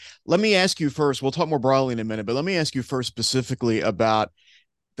Let me ask you first. We'll talk more broadly in a minute, but let me ask you first specifically about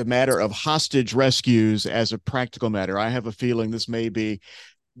the matter of hostage rescues as a practical matter. I have a feeling this may be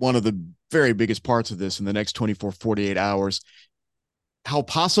one of the very biggest parts of this in the next 24, 48 hours. How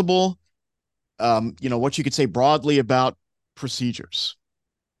possible, what you could say broadly about procedures.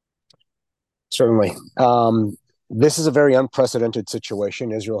 Certainly. This is a very unprecedented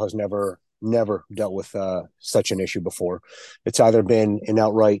situation. Israel has never dealt with such an issue before. It's either been an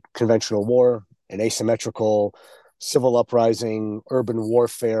outright conventional war, an asymmetrical civil uprising, urban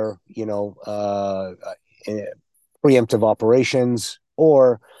warfare, preemptive operations,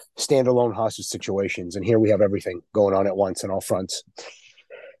 or standalone hostage situations. And here we have everything going on at once on all fronts.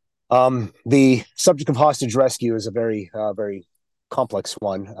 The subject of hostage rescue is a very complex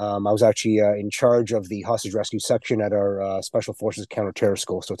one. I was actually in charge of the hostage rescue section at our Special Forces Counterterror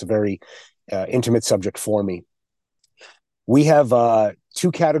School, so it's a very intimate subject for me. We have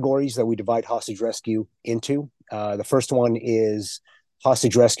two categories that we divide hostage rescue into. The first one is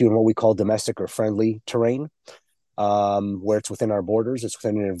hostage rescue in what we call domestic or friendly terrain, where it's within our borders, it's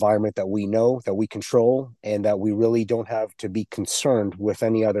within an environment that we know, that we control, and that we really don't have to be concerned with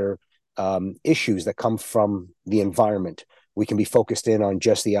any other issues that come from the environment. We can be focused in on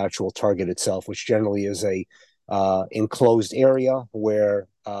just the actual target itself, which generally is a enclosed area where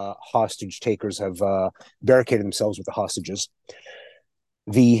hostage takers have barricaded themselves with the hostages.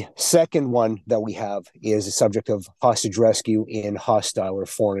 The second one that we have is the subject of hostage rescue in hostile or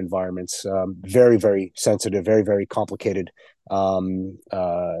foreign environments. Very sensitive, very complicated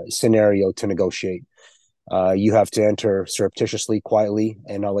scenario to negotiate. You have to enter surreptitiously, quietly,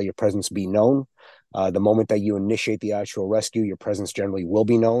 and not let your presence be known. The moment that you initiate the actual rescue, your presence generally will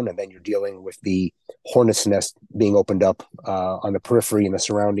be known, and then you're dealing with the hornet's nest being opened up on the periphery and the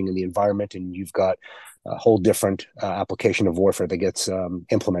surrounding and the environment, and you've got a whole different application of warfare that gets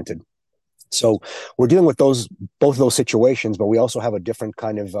implemented. So we're dealing with both of those situations, but we also have a different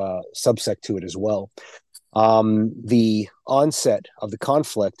kind of subsect to it as well. The onset of the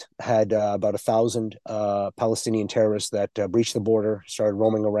conflict had about 1,000 Palestinian terrorists that breached the border, started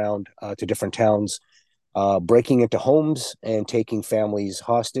roaming around to different towns, breaking into homes and taking families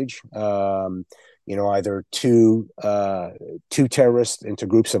hostage. Either two terrorists into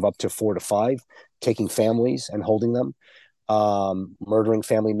groups of up to 4 to 5, taking families and holding them, murdering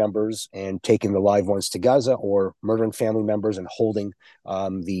family members and taking the live ones to Gaza, or murdering family members and holding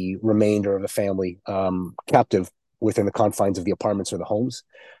the remainder of the family captive within the confines of the apartments or the homes.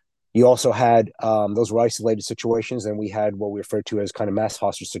 You also had those were isolated situations, and we had what we refer to as kind of mass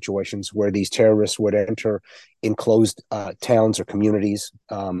hostage situations, where these terrorists would enter enclosed towns or communities,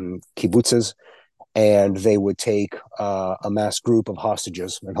 kibbutzes, and they would take a mass group of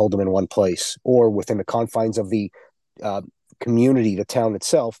hostages and hold them in one place, or within the confines of the community, the town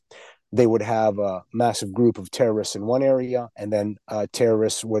itself. They would have a massive group of terrorists in one area, and then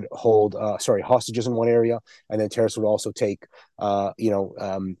terrorists would hold, hostages in one area, and then terrorists would also take,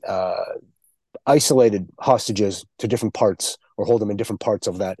 isolated hostages to different parts or hold them in different parts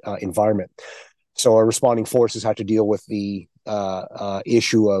of that environment. So our responding forces had to deal with the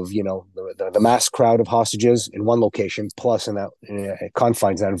issue of the mass crowd of hostages in one location, plus in that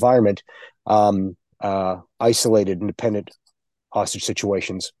confines, that environment, isolated, independent hostage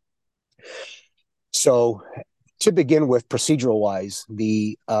situations. So, to begin with, procedural wise,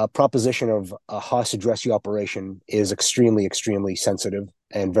 the proposition of a hostage rescue operation is extremely sensitive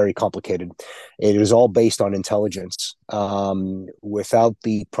and very complicated. It is all based on intelligence. Without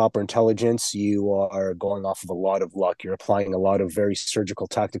the proper intelligence, you are going off of a lot of luck. You're applying a lot of very surgical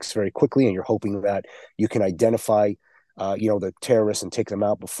tactics very quickly, and you're hoping that you can identify the terrorists and take them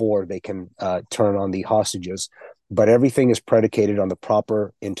out before they can turn on the hostages. But everything is predicated on the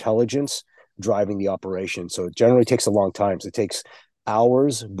proper intelligence driving the operation. So it generally takes a long time. So it takes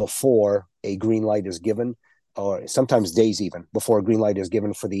hours before a green light is given, or sometimes days even before a green light is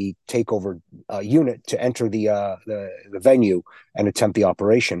given for the takeover unit to enter the venue and attempt the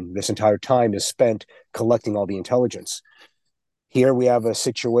operation. This entire time is spent collecting all the intelligence. Here we have a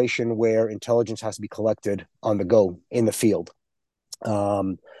situation where intelligence has to be collected on the go in the field.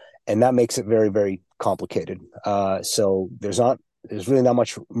 And that makes it very complicated. So there's really not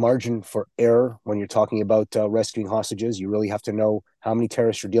much margin for error when you're talking about rescuing hostages. You really have to know how many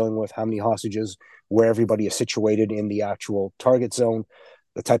terrorists you're dealing with, how many hostages, where everybody is situated in the actual target zone,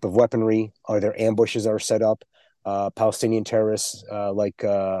 the type of weaponry. Are there ambushes that are set up? Palestinian terrorists like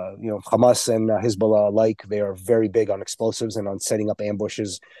Hamas and Hezbollah alike, they are very big on explosives and on setting up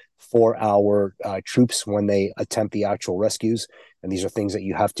ambushes for our troops when they attempt the actual rescues. And these are things that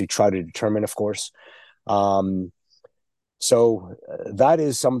you have to try to determine, of course. So that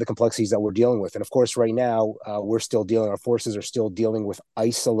is some of the complexities that we're dealing with. And of course, right now, our forces are still dealing with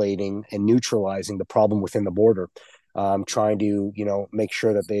isolating and neutralizing the problem within the border, trying to, make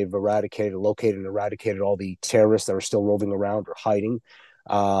sure that they've located and eradicated all the terrorists that are still roving around or hiding.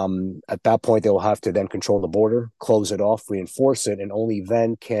 At that point, they will have to then control the border, close it off, reinforce it, and only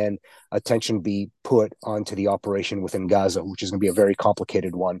then can attention be put onto the operation within Gaza, which is going to be a very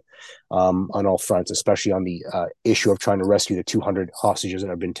complicated one on all fronts, especially on the issue of trying to rescue the 200 hostages that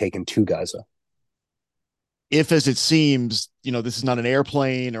have been taken to Gaza. If, as it seems, this is not an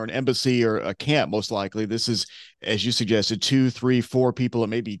airplane or an embassy or a camp, most likely, this is, as you suggested, two, three, four people at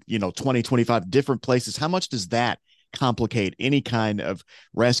maybe, 20, 25 different places. How much does that complicate any kind of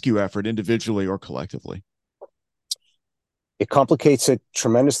rescue effort individually or collectively? It complicates it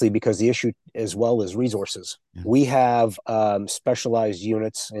tremendously because the issue as well is resources. Yeah. We have specialized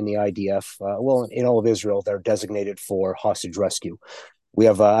units in the IDF, in all of Israel, that are designated for hostage rescue. We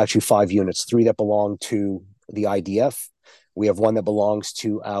have actually 5 units, 3 that belong to the IDF. We have 1 that belongs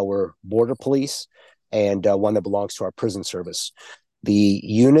to our border police, and 1 that belongs to our prison service. The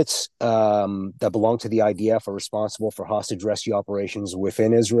units that belong to the IDF are responsible for hostage rescue operations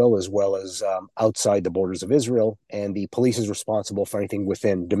within Israel as well as outside the borders of Israel, and the police is responsible for anything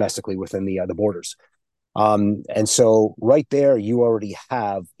domestically within the borders. And so right there, you already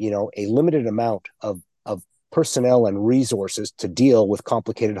have a limited amount of personnel and resources to deal with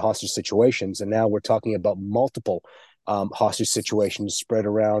complicated hostage situations, and now we're talking about multiple hostage situations spread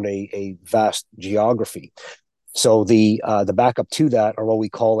around a vast geography. So the backup to that are what we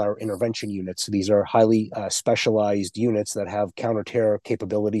call our intervention units. These are highly specialized units that have counterterror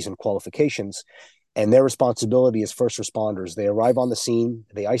capabilities and qualifications, and their responsibility as first responders. They arrive on the scene,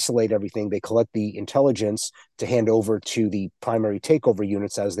 they isolate everything, they collect the intelligence to hand over to the primary takeover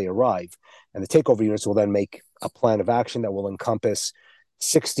units as they arrive, and the takeover units will then make a plan of action that will encompass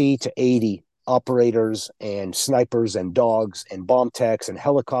 60 to 80 operators and snipers and dogs and bomb techs and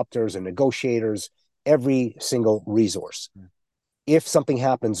helicopters and negotiators, every single resource. If something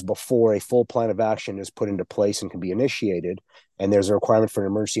happens before a full plan of action is put into place and can be initiated, and there's a requirement for an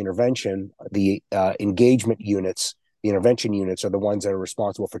emergency intervention, the engagement units, the intervention units, are the ones that are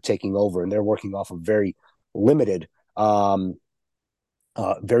responsible for taking over, and they're working off of limited, um,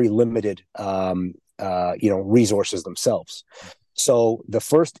 very limited, resources themselves. So the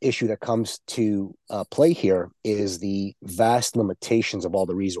first issue that comes to play here is the vast limitations of all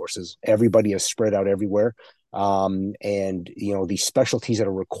the resources. Everybody is spread out everywhere, and the specialties that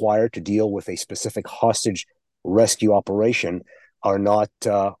are required to deal with a specific hostage rescue operation are not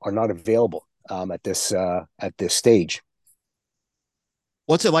available at this stage.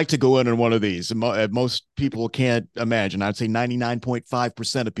 What's it like to go in on one of these? Most people can't imagine. I'd say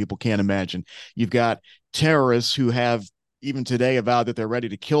 99.5% of people can't imagine. You've got terrorists who have, even today, avowed that they're ready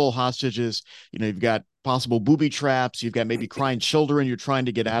to kill hostages. You've got possible booby traps. You've got maybe crying children you're trying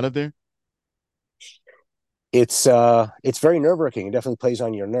to get out of there. It's very nerve wracking. It definitely plays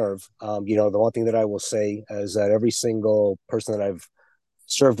on your nerve. The one thing that I will say is that every single person that I've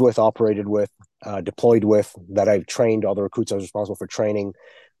served with, operated with, deployed with, that I've trained, all the recruits I was responsible for training,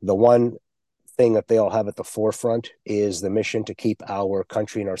 the one thing that they all have at the forefront is the mission to keep our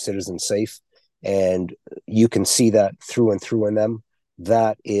country and our citizens safe. And you can see that through and through in them.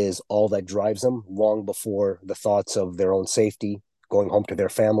 That is all that drives them long before the thoughts of their own safety, going home to their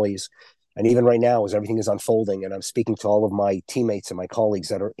families. And even right now, as everything is unfolding, and I'm speaking to all of my teammates and my colleagues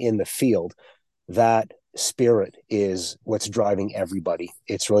that are in the field, that spirit is what's driving everybody.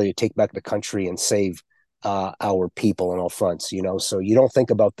 It's really to take back the country and save our people on all fronts. So you don't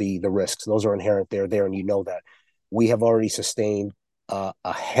think about the risks; those are inherent. They're there, and you know that. We have already sustained a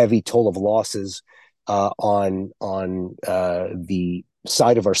heavy toll of losses on the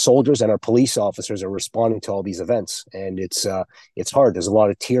side of our soldiers, and our police officers are responding to all these events, and it's hard. There's a lot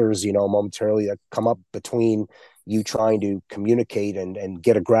of tears, momentarily that come up between you trying to communicate and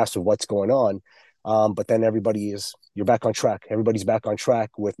get a grasp of what's going on. But then you're back on track. Everybody's back on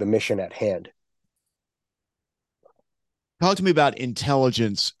track with the mission at hand. Talk to me about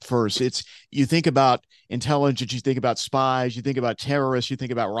intelligence first. You think about intelligence, you think about spies, you think about terrorists, you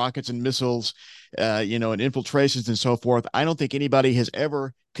think about rockets and missiles, and infiltrations and so forth. I don't think anybody has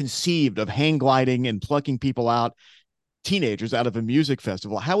ever conceived of hang gliding and plucking people out, teenagers out of a music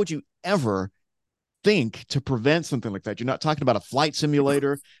festival. How would you ever think to prevent something like that? You're not talking about a flight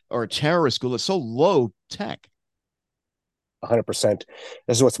simulator or a terrorist school. It's so low tech. 100%.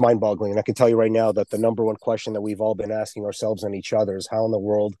 This is what's mind boggling. And I can tell you right now that the number one question that we've all been asking ourselves and each other is how in the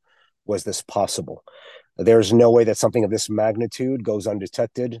world was this possible? There's no way that something of this magnitude goes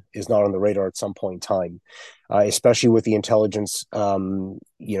undetected, is not on the radar at some point in time, especially with the intelligence,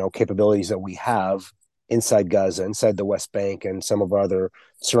 capabilities that we have inside Gaza, inside the West Bank, and some of our other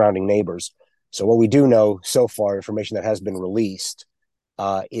surrounding neighbors. So what we do know so far, information that has been released,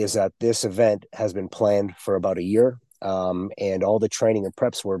 is that this event has been planned for about a year, and all the training and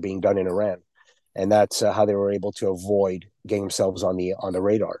preps were being done in Iran, and that's how they were able to avoid getting themselves on the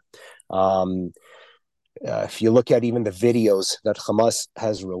radar. Um, if you look at even the videos that Hamas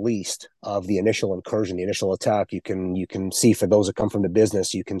has released of the initial incursion, the initial attack, you can see, for those that come from the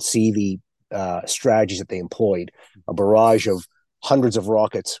business, you can see the strategies that they employed. A barrage of hundreds of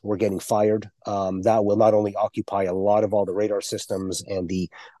rockets were getting fired. That will not only occupy a lot of all the radar systems and the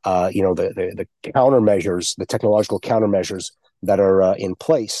countermeasures, the technological countermeasures that are in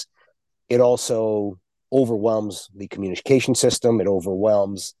place, it also overwhelms the communication system, it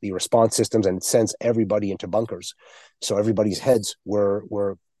overwhelms the response systems, and it sends everybody into bunkers. So everybody's heads were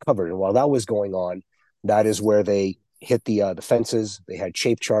covered. And while that was going on, that is where they hit the fences. They had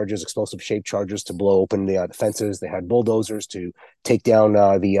shape charges, explosive shape charges to blow open the fences. They had bulldozers to take down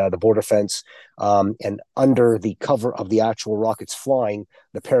the border fence. And under the cover of the actual rockets flying,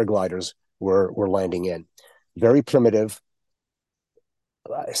 the paragliders were landing in. Very primitive,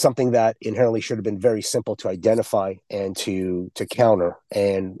 something that inherently should have been very simple to identify and to counter.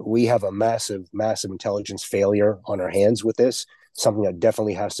 And we have a massive intelligence failure on our hands with this. Something that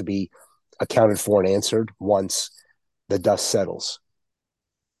definitely has to be accounted for and answered once the dust settles.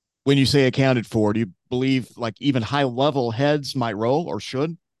 When you say accounted for, do you believe like even high level heads might roll or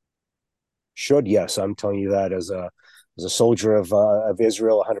should? Should, yes, I'm telling you that as a soldier of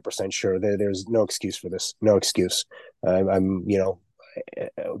Israel, 100% sure. There's no excuse for this. No excuse. I'm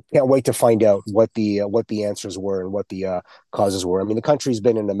can't wait to find out what the answers were and what the causes were. I mean, the country's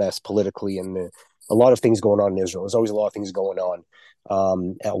been in a mess politically, and a lot of things going on in Israel. There's always a lot of things going on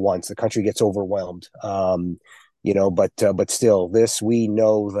at once. The country gets overwhelmed, but still, this, we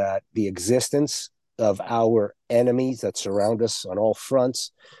know that the existence of our enemies that surround us on all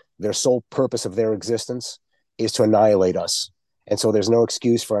fronts, their sole purpose of their existence is to annihilate us. And so there's no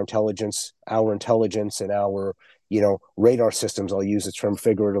excuse for our intelligence and our radar systems, I'll use the term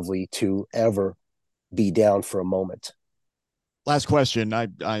figuratively, to ever be down for a moment. Last question. I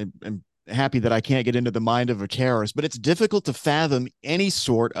am happy that I can't get into the mind of a terrorist, but it's difficult to fathom any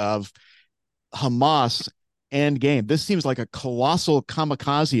sort of Hamas end game. This seems like a colossal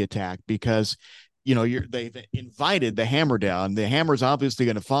kamikaze attack because they've invited the hammer down. The hammer's obviously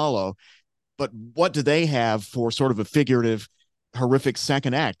going to follow, but what do they have for sort of a figurative, horrific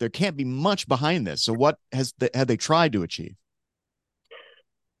second act? There can't be much behind this. So what had they tried to achieve?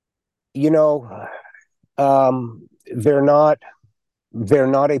 You know, they're not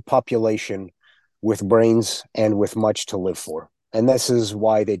a population with brains and with much to live for, and this is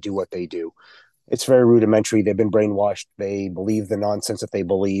why they do what they do. It's very rudimentary. They've been brainwashed. They believe the nonsense that they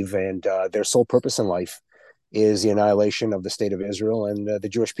believe, and their sole purpose in life is the annihilation of the state of Israel and the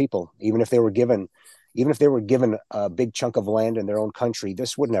Jewish people. Even if they were given a big chunk of land in their own country,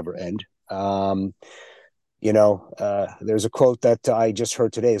 this would never end. There's a quote that I just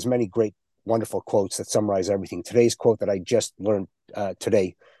heard today. There's many great, wonderful quotes that summarize everything. Today's quote that I just learned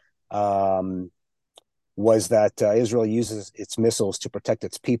today was that Israel uses its missiles to protect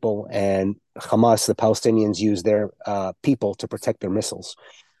its people, and Hamas, the Palestinians, use their people to protect their missiles.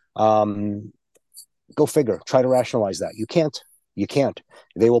 Um, Go figure. Try to rationalize that. You can't. You can't.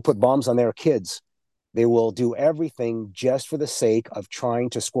 They will put bombs on their kids. They will do everything just for the sake of trying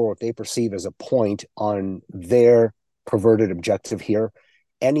to score what they perceive as a point on their perverted objective here.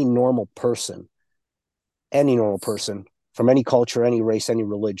 Any normal person, any normal person from any culture, any race, any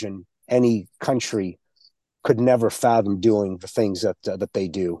religion, any country could never fathom doing the things that they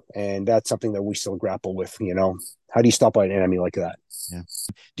do, and that's something that we still grapple with. How do you stop an enemy like that? Yeah.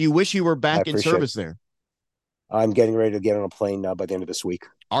 Do you wish you were I back in appreciate it. service there? I'm getting ready to get on a plane by the end of this week.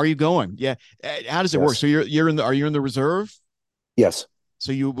 Are you going? Yeah. How does it work? Yes, So you're in the are you in the reserve? yes,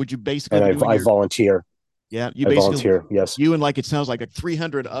 So you basically and be doing I your volunteer. you I basically volunteer. Yes, you and like it sounds like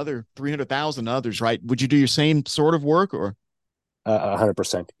 300,000 others, right? Would you do your same sort of work or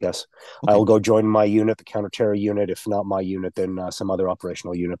 100%. Yes, I okay. will go join my unit, the counterterror unit. If not my unit, then some other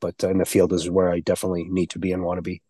operational unit. But in the field is where I definitely need to be and want to be.